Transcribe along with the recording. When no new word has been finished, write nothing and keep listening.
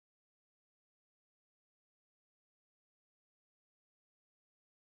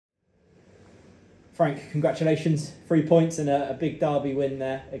Frank, congratulations. 3 points and a big derby win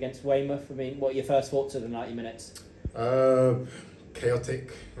there against Weymouth. I mean, what are your first thoughts of the 90 minutes?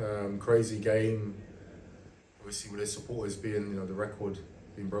 Chaotic, crazy game. Obviously with the supporters being, the record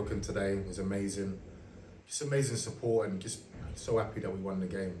being broken today was amazing. Just amazing support and just so happy that we won the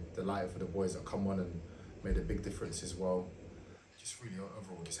game. Delighted for the boys that come on and made a big difference as well. Just really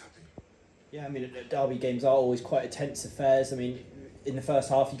overall just happy. Yeah, I mean, derby games are always quite tense affairs. I mean, in the first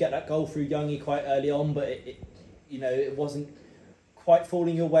half, you get that goal through Youngie quite early on, but it wasn't quite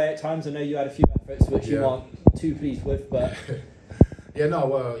falling your way at times. I know you had a few efforts which you aren't too pleased with, but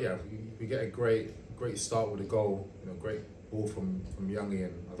we get a great start with a goal. Great ball from Youngie,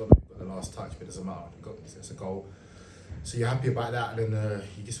 and I don't know if he got the last touch, but it doesn't matter. It's a goal, so you're happy about that, and then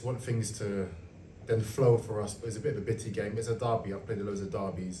you just want things to then flow for us. But it's a bit of a bitty game. It's a derby. I've played loads of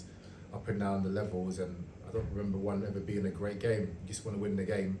derbies up and down the levels, and I don't remember one ever being a great game. You just want to win the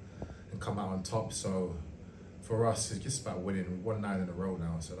game and come out on top. So for us, it's just about winning. We've won 9 in a row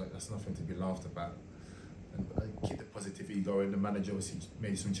now, so that's nothing to be laughed about. And keep the positivity going. The manager obviously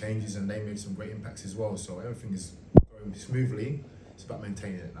made some changes, and they made some great impacts as well. So everything is going smoothly. It's about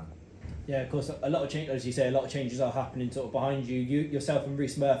maintaining it now. Yeah, of course, a lot of changes, as you say, a lot of changes are happening sort of behind you. Yourself and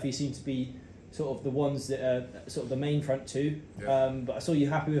Reece Murphy seem to be sort of the ones that are sort of the main front two. Yeah. But I saw you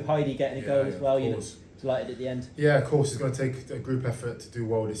happy with Heidi getting a goal as well. Delighted at the end. Yeah, of course, it's going to take a group effort to do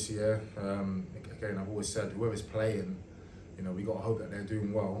well this year. Again, I've always said whoever's playing, we got to hope that they're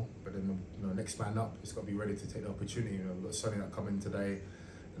doing well. But then, next man up, it's got to be ready to take the opportunity. We've got Sonny that come in today,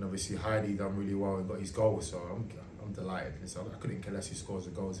 and obviously Heidi done really well and got his goal. So I'm delighted. So I couldn't care less who scores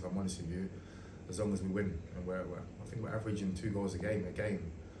the goals, if I'm honest with you, as long as we win. And I think we're averaging 2 goals a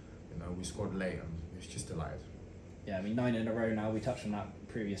game. We scored late, and it's just delighted. Yeah, I mean, 9 in a row now. We touched on that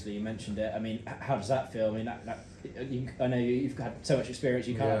previously. You mentioned it. I mean, how does that feel? I mean, I know you've had so much experience.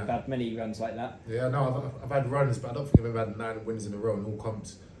 You can't have had many runs like that. Yeah, no, I've had runs, but I don't think I've ever had 9 wins in a row in all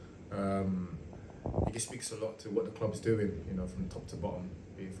comps. It just speaks a lot to what the club's doing, from top to bottom,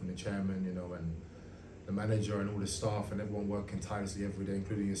 be it from the chairman, and the manager and all the staff and everyone working tirelessly every day,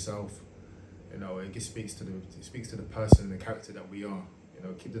 including yourself. It just speaks to the person and the character that we are.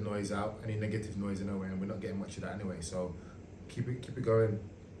 Keep the noise out, any negative noise anyway, and we're not getting much of that anyway. So keep it going,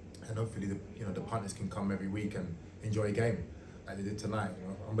 and hopefully the partners can come every week and enjoy a game like they did tonight.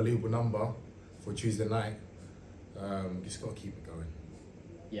 Unbelievable number for Tuesday night. Just got to keep it going.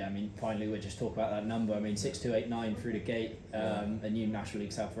 Yeah, I mean, finally we'll just talk about that number. I mean, 6-2-8-9 through the gate, a new National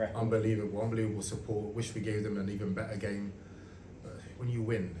League South record. Unbelievable support. Wish we gave them an even better game. When you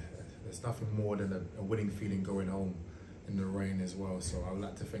win, there's nothing more than a winning feeling going home in the rain as well. So I would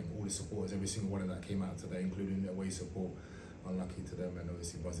like to thank all the supporters, every single one of that came out today, including the away support. Unlucky to them, and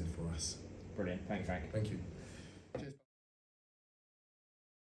obviously buzzing for us. Brilliant. Thank you, Frank. Thank you. Cheers.